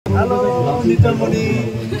Hello, Nitamoni.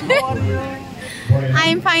 How are you?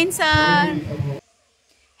 I'm fine, sir.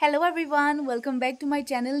 Hello everyone, welcome back to my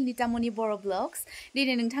channel Nitamoni Baro Vlogs.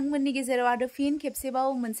 Dine नोंथांमोननि गेजेराव आरो फिन खेबसेबाव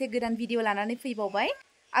मोनसे गोदान भिडिअ लानानै फैबावबाय।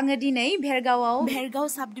 आङो दिनै भेरगाव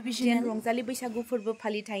साब डिभिजन रंजालि बैसागु फोरबो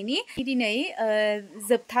फालिथायनि दिनै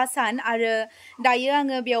जोबथा सान आरो दायो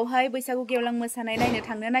आङो बेवहाय बैसागु गेवलां मोसानाय नायनो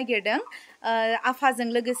थांनो नागिरदों आफाजों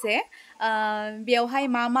लोगोसे बेवहाय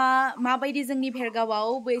माबायदि जोंनि भेरगावआव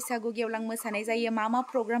बैसागु गेवलां मोसानाय जायो मा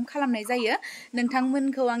प्रग्राम खालामनाय जायो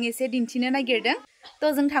नोंथांमोनखौ आं एसे दिन्थिनो नागिरदों तो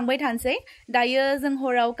जों थांबाय थानोसै दायो जों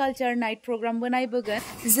हराव कालचार नाइट प्रग्रामबो नायबोगोन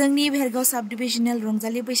जोंनि भेरगाव साब डिभिजनेल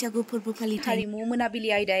रंजालि बैसागु फोरबो फालिथाय हारिमु मोनाबिलि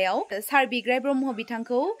आयदायाव सार बिग्राय ब्रह्म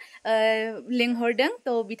बिथांखौ लेंहरदों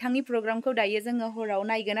तो बिथांनि प्रग्रामखौ दायो जोङो हराव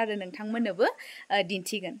नायगोन आरो नोंथांमोननोबो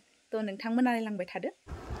दिन्थिगोन तो नोंथांमोना नायलांबाय थादो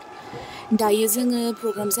दायो जोङो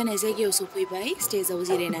प्रग्राम जानाय जायगायाव सफैबाय स्टेजआव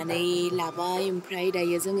जिरायनानै लाबाय ओमफ्राय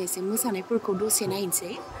दायो जों एसे मोसानायफोरखौ दसे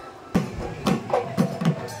नायनोसै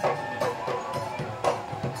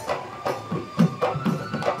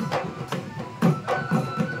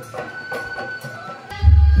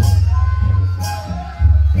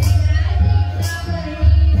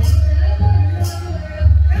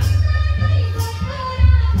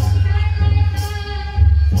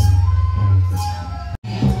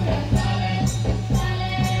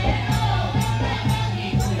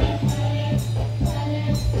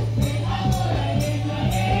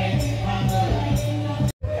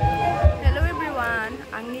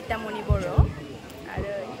Nitamoni Baro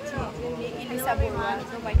आरो जोंनि इलिसा बर'आ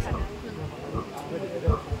जबाय थादों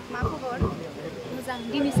मा खबर मोजां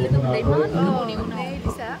दिनैसो लोगो मोनबायमोन गोबावनि उनाव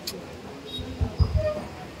इलिसा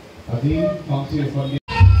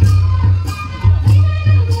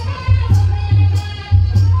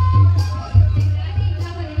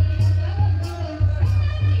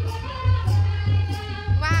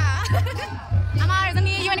আমাৰ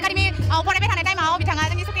जोंनि इउएन एकाडेमि फरायबाय थानाय टाइमाव बिथाङा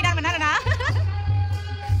जोंनि सुखिदारमोन आरोना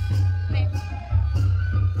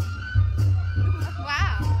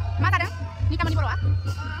Nitamoni Baro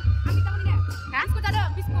Nitamoni ha? Biskut ada,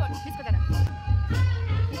 biskut ada.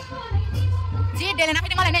 Ji, delena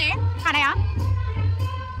fitting malah nih, kana ya?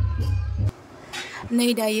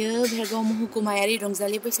 नै दायो भेरगाव महकुमायारि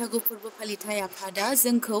रंजालि बैसागु फोरबो फालिथाय आफादा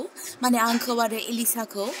जोंखौ माने आंखौ आरो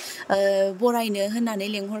एलिसाखौ बरायनो होननानै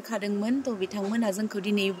लेंहरखादोंमोन तो बिथांमोना जोंखौ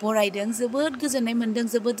दिनै बरायदों जोबोद गोजोननाय मोनदों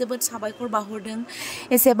जोबोद साबायखर बावहरदों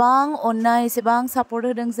एसेबां अननाय एसेबां सापर्ट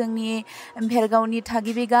होदों जोंनि भेरगावनि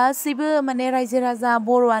थागिबि गासैबो माने रायजो राजा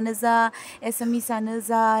बर'आनो जा एसामिसआनो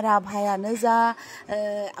जा राभायानो जा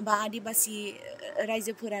बा आदिबासि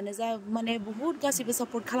रायजोफोरानो जा माने बहुत गासैबो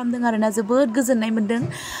सापर्ट खालामदों आरोना जोबोद गोजोननाय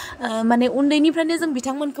माने उन्दैनिफ्रायनो जों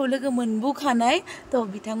बिथांमोनखौ लोगो मोनबोखानाय तो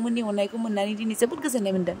बिथांमोननि अननायखौ मोननानै दिनै जोबोद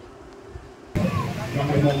गोजोननाय मोनदों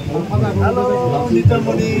Hello,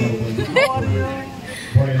 Nitamoni. How are you?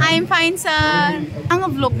 I'm fine, sir. आङो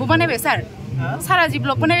vlogबो बानायबाय सार सारा जि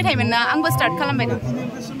vlog बानायबाय थायोमोन ना आंबो स्टार्ट खालामबाय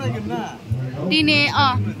दिनै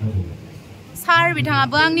सार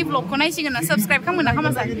बिथाङाबो आंनि vlogखौ नायसिगोन ना साबस्क्राइब खालामगोन ना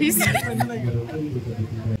खालामा सार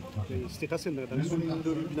Status ini dan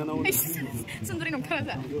sunduri binanau. Sunduri nongkrong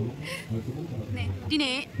aja. Nih,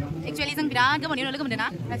 dini, actually जों बिराद गोबावनि उनाव लोगो मोनदों ना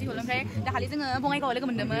राजिखौ ओमफ्राय दाखालि जोङो बङाइगावआव लोगो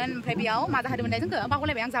मोनदोंमोन ओमफ्राय बेयाव मा जाहोदोंमोन जोंखौ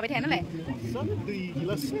बावलायबाय आं जाबाय थाया नालाय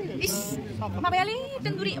माबायालै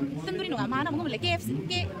तंदुरि नङा मा होनना बुङोमोनलाय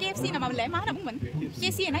KFC ना मामोनलाय मा होनना बुङोमोन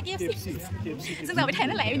KFC ना KFC जों जाबाय थाया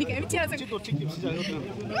नालाय बेनिखायनो मिथिया जों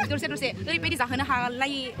दरसे ओरैबायदि जागोनो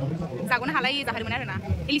हालायै जाहोदोंमोन आरोना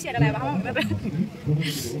एलिसिया दालाय मा मामोन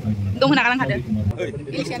dong nak ada.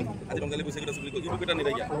 Ilisian.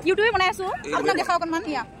 YouTube mana su? Aku nak dekau kan mana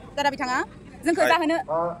ya? Tara bitanga. Jeng kerja hene.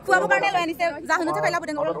 Ku apa barnel ini se? Zahanu cakap labu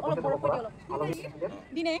dengan orang video lo.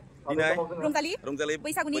 Dine. Ronggali.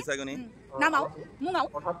 बैसागुनि. Namau.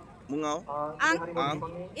 Mungau. Ang.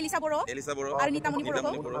 Elisa Baro. Aru Nitamoni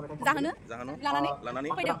Baro. Zahanu. Lanani.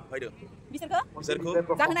 Fwidwng. Biserku.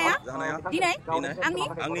 Zahanaya. Dine. Angni.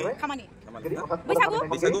 Kamani. बैसागु.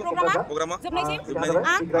 Programa. Jobnaisi.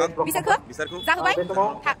 Ang. Biserku. Zahubai.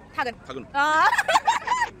 Tagun.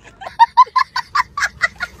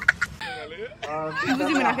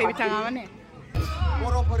 बुझि मोनाखै बिथाङा माने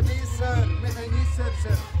बर'फोरनि इसोर मेथाइनि इसोर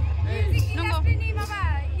नंगौ माबा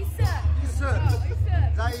इसोर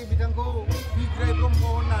जाय बिथांखौ बिग्राय ब्रह्म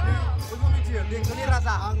होननानै बयबो मिथियो देंखोनि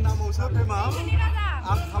राजा आं नामावसो टाइमाव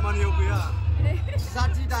आं खामानियाव गैया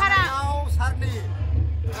जाथि दानायाव सारनि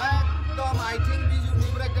एकदम आइथिं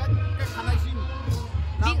बिजुनिफ्राय खानायसिम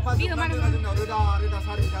नांफाजोबनानै जोंनाव रोदा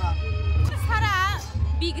सारिथा सारा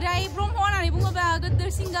Bigrai Brahma होननानै बुङोबा गोदोर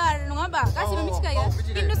सिंगार नङा होनबा गासिबो मिथिखायो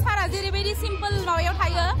किन्तु सारा जेरैबायदि सिम्पल माबायाव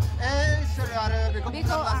थायो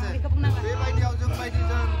बेखौ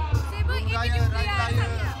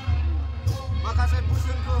माखासे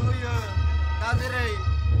बोसोनखौ होयो दा जेरै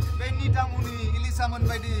बे नितामनि इलिसामोन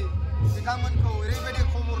बायदि बिथांमोनखौ ओरैबायदि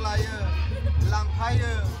खबर लायो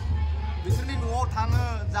लांफायो बिसोरनि न'आव थाङो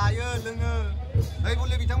जायो लोङो ओइ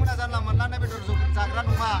बले बिथांमोना जानला मोनला ना बेदर जाग्रा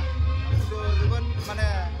नङा खिन्थु जोबोद माने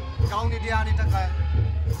गावनि देहानि थाखाय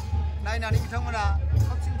नायनानै बिथांमोना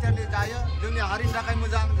खोब सिनसियारलि जायो जोंनि हारिनि थाखाय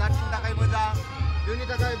मोजां जाथिनि थाखाय मोजां जोंनि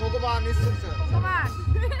थाखाय भगबान इसोरसो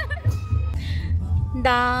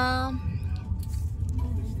दा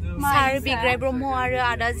सार बिग्राय ब्रह्म आरो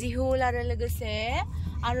आदा जिहुल आरो लोगोसे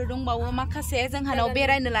आरो दंबावो माखासे जोंहानाव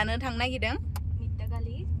बेरायनो लानो थांनो नागिरदों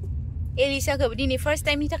एलिसाखौ दिनै फार्स्ट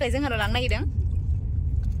टाइमनि थाखाय जोंहानाव लांनो नागिरदों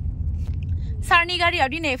सारनि गारियाव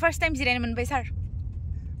दिनै फार्स्ट टाइम जिरायनो मोनबाय सार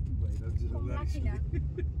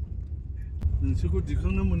नोंसोरखौ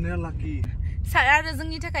दिखांनो मोननाया लाखि सार आरो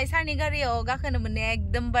जोंनि थाखाय सारनि गारियाव गाखोनो मोननाया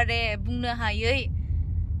एकदमबारे बुंनो हायै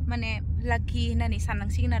माने लाखि होननानै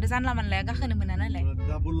साननांसिगोन आरो जानला मानलाया गाखोनो मोना नालाय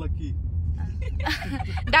डाबल लाखि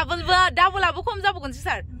डाबलाबो खम जाबावगोनसो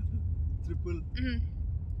सार ट्रिपल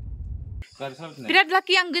बिराद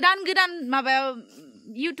लाखि आं गोदान माबायाव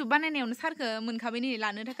इउटुब बानायनायावनो सारखौ मोनखाबाय नै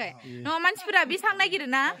लानो थाखाय नङा मानसिफोरा बेसां नागिरो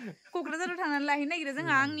ना क'क्राझाराव थांनानै लाहैनो नागिरो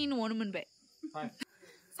जोंहा आंनि न'आवनो मोनबाय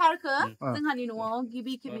सारखौ जोंहानि न'आव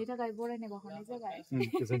गिबि खेबनि थाखाय बरायनाय बावहरनाय जाबाय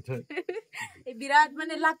बिराद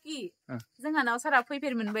माने लाखि जोंहानाव सारा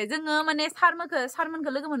फैफेर मोनबाय जोङो माने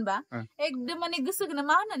सारमोनखौ लोगो मोनबा एकदम माने गोसोखौनो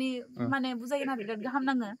मा होननानै माने बुजायगोन आरो बिराद गाहाम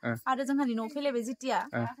नाङो आरो जोंहानि न'आव फैलायबाय जेथिया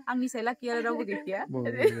आंनिसाय लाखि आरो रावबो गैखाया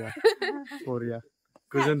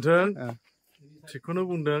गोजोन्थों थिगखौनो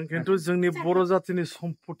बुंदों खिन्थु जोंनि बर' जातिनि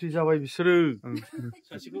सम्पति जाबाय बिसोरो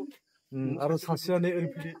आरो सासेयानो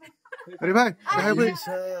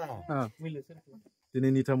दिनै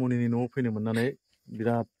नितामनिनि न'आव फैनो मोननानै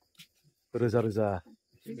बिराद रोजा रोजा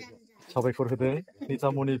साबायखर होदों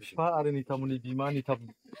नितामनि बिफा आरो नितामनि बिमा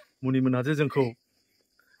नितामनि मोनहा जे जोंखौ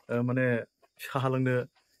माने साहा लोंनो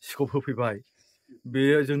स्कप होफैबाय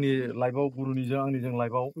बेयो जोंनि लाइफआव गुरुनिजों आंनिजों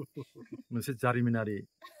लाइफआव मोनसे जारिमिनारि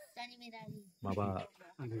माबा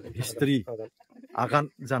हिस्ट्रि आगान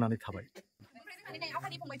जानानै थाबाय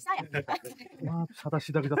सादा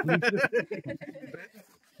सिदा गोजा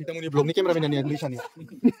नितामनि ब्लगनि केमेरामेन लिसानि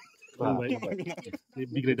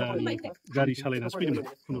बिग्राय गारि सालायनासो फैदोंमोन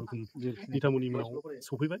खुनुरुखुम नितामनि मोनाव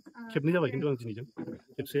सफैबाय खेबनै जाबाय खिन्थु आं दिनैजों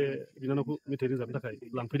खेबसे बिनानावखौ मेथाइ रोजाबनो थाखाय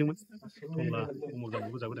लांफैदोंमन अब्ला अमल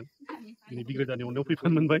जानायबो जाबोदों दिनै बिग्राय दानि अननायाव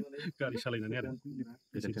फैफानो मोनबाय गारि सालायनानै आरो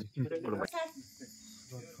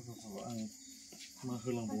मा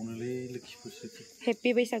होलांबावनोलै लोखिफोरसो हेपि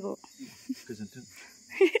बैसागु गोजोन्थों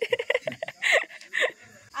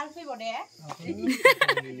आरो फैबाव दे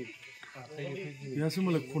बेहासो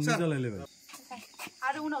मालाय खननै जालायलायबाय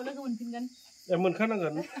आरो उनाव लोगो मोनफिनगोन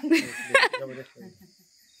मोनखानांगोन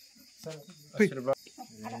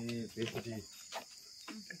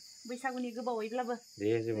बैसागुनि गोबावैब्लाबो दे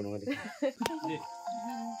जेबो नङा दे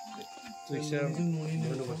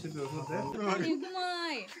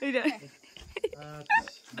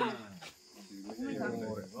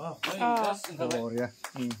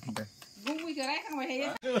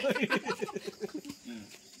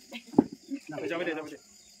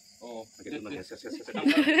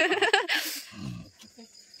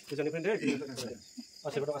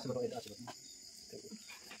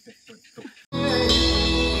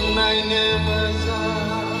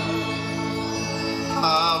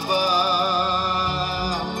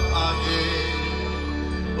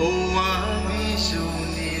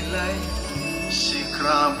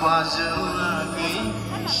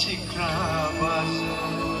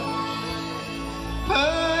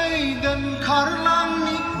फैगोन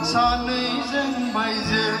खारलांनि सानैजों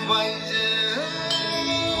बायजो बायजो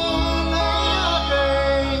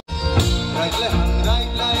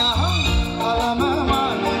रायज्लायाहां खालामो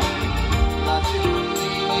मानो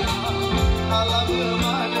खालामो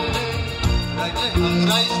मानो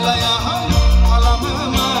रायज्लायाहां